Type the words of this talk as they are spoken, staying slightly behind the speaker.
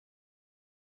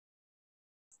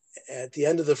at the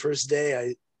end of the first day,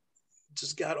 I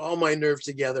just got all my nerve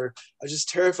together. I was just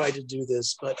terrified to do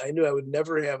this, but I knew I would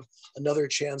never have another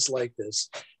chance like this.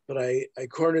 But I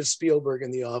cornered Spielberg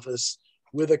in the office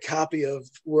with a copy of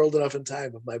World Enough in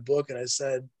Time of my book. And I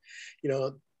said, you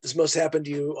know, this must happen to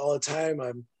you all the time.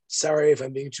 I'm sorry if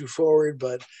I'm being too forward,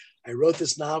 but I wrote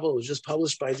this novel. It was just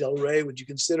published by Del Rey. Would you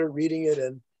consider reading it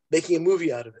and making a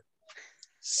movie out of it?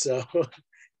 So,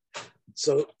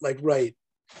 like, right.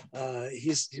 But he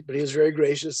was very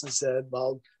gracious and said, well,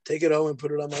 I'll take it home and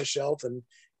put it on my shelf and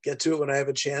get to it when I have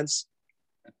a chance.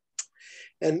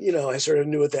 And, you know, I sort of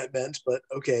knew what that meant, but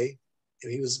okay.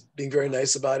 And he was being very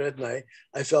nice about it. And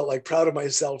I felt like proud of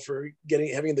myself for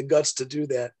having the guts to do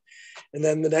that. And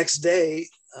then the next day,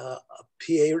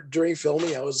 PA during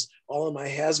filming, I was all in my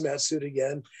hazmat suit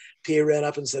again. PA ran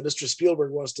up and said, Mr.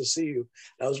 Spielberg wants to see you.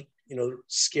 I was, you know,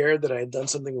 scared that I had done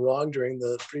something wrong during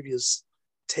the previous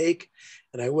take.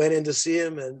 And I went in to see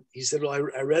him and he said, well,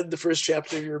 I read the first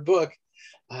chapter of your book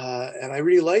and I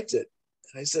really liked it.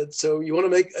 And I said, so you want to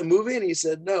make a movie? And he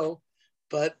said, no,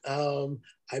 but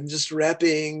I'm just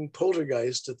wrapping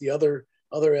Poltergeist at the other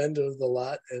end of the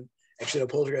lot. And actually, no,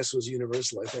 Poltergeist was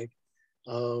Universal, I think.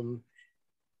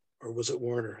 Or was it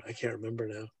Warner? I can't remember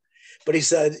now. But he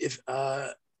said, if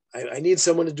I need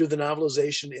someone to do the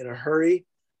novelization in a hurry.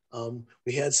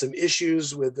 We had some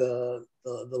issues with the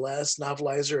last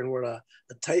novelizer and we're in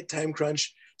a tight time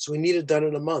crunch. So we need it done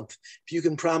in a month. If you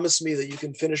can promise me that you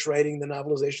can finish writing the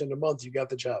novelization in a month, you got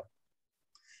the job.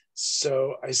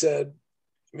 So I said,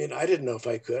 I mean, I didn't know if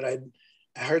I could. I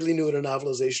hardly knew what a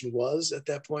novelization was at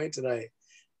that point. And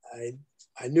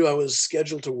I knew I was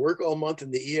scheduled to work all month in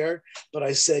the ER, but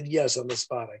I said yes on the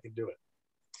spot, I can do it.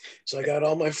 So I got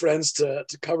all my friends to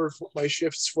cover my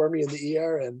shifts for me in the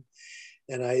ER,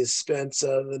 and I spent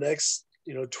the next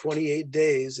 28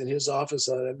 days in his office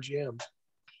on MGM.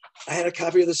 I had a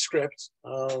copy of the script.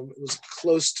 It was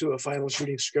close to a final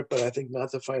shooting script, but I think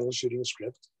not the final shooting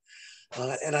script.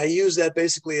 And I used that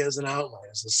basically as an outline,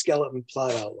 as a skeleton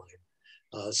plot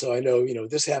outline. So I know,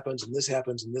 this happens and this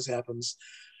happens and this happens.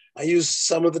 I used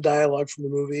some of the dialogue from the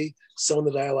movie. Some of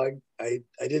the dialogue I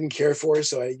didn't care for,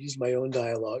 so I used my own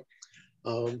dialogue.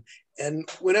 And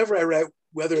whenever I write,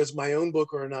 whether it's my own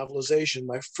book or a novelization,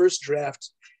 my first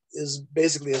draft is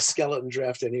basically a skeleton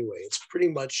draft anyway. It's pretty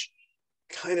much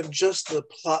kind of just the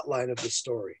plot line of the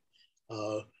story.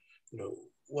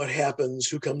 What happens,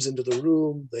 who comes into the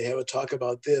room, they have a talk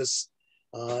about this,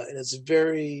 and it's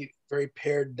very, very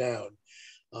pared down.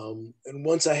 And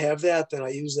once I have that, then I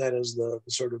use that as the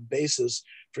sort of basis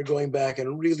for going back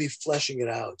and really fleshing it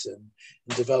out and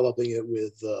developing it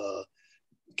with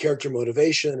character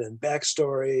motivation and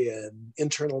backstory and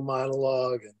internal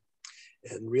monologue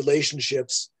and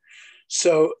relationships.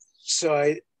 So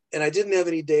I didn't have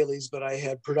any dailies, but I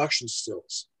had production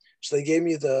stills. So they gave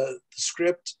me the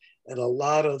script and a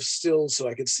lot of stills so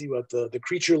I could see what the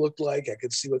creature looked like. I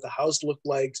could see what the house looked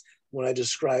like when I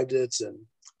described it and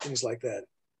things like that.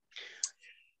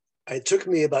 It took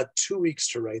me about 2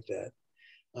 weeks to write that.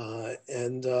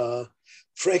 And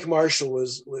Frank Marshall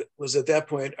was at that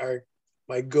point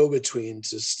my go-between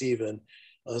to Steven.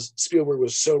 Spielberg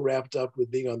was so wrapped up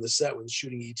with being on the set when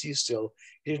shooting E.T. still,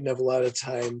 he didn't have a lot of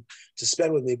time to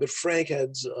spend with me, but Frank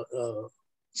had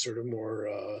sort of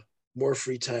more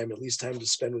free time, at least time to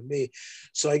spend with me.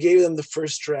 So I gave them the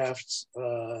first draft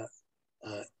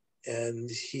and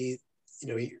he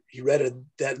read it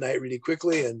that night really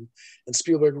quickly, and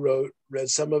Spielberg read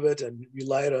some of it and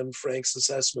relied on Frank's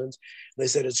assessment. And they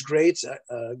said, it's great,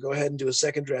 go ahead and do a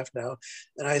second draft now.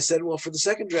 And I said, well, for the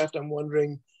second draft, I'm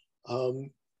wondering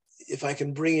if I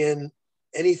can bring in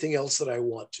anything else that I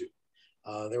want to.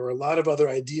 There were a lot of other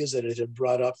ideas that it had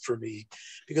brought up for me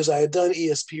because I had done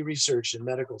ESP research in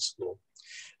medical school.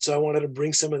 So I wanted to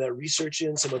bring some of that research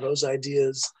in, some of those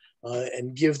ideas,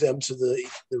 and give them to the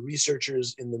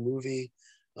researchers in the movie,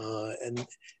 and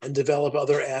develop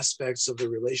other aspects of the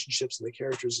relationships and the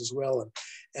characters as well.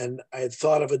 And I had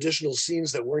thought of additional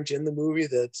scenes that weren't in the movie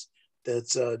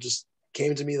that just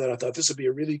came to me that I thought this would be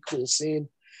a really cool scene.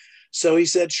 So he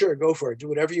said, sure, go for it. Do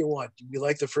whatever you want. We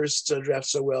like the first draft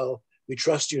so well. We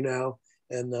trust you now,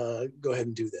 and go ahead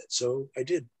and do that. So I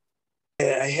did.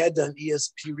 I had done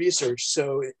ESP research.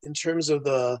 So in terms of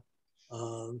the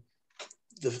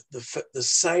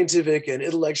scientific and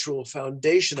intellectual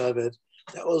foundation of it,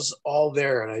 that was all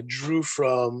there, and I drew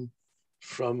from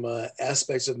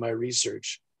aspects of my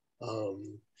research.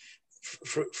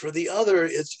 For the other,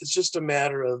 it's just a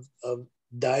matter of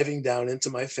diving down into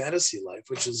my fantasy life,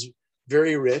 which is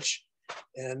very rich,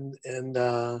 and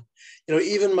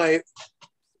even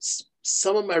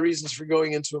some of my reasons for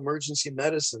going into emergency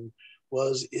medicine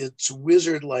was its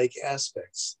wizard-like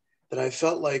aspects, that I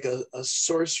felt like a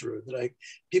sorcerer, that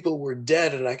people were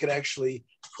dead and I could actually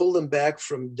pull them back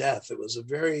from death. It was a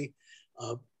very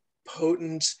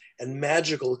potent and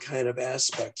magical kind of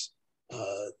aspect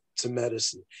to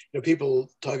medicine. You know, people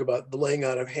talk about the laying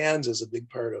on of hands as a big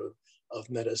part of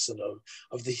medicine,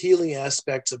 of the healing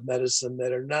aspects of medicine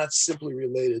that are not simply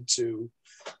related to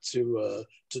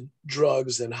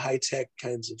drugs and high-tech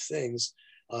kinds of things.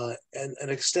 And an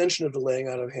extension of the laying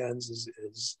on of hands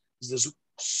is this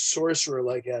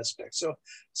sorcerer-like aspect. So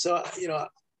you know,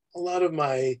 a lot of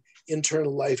my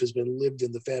internal life has been lived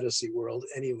in the fantasy world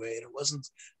anyway, and it wasn't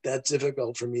that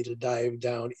difficult for me to dive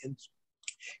down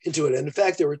into it. And in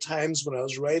fact, there were times when I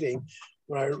was writing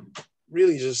when I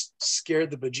really just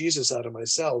scared the bejesus out of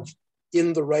myself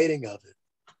in the writing of it.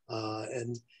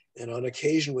 And on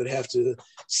occasion would have to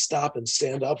stop and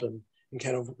stand up and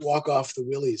kind of walk off the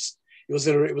willies. It was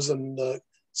in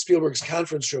Spielberg's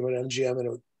conference room at MGM,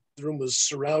 and the room was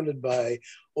surrounded by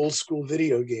old school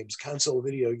video games, console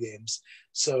video games.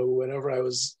 So whenever I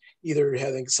was either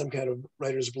having some kind of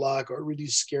writer's block or really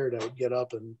scared, I would get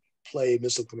up and play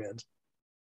Missile Command.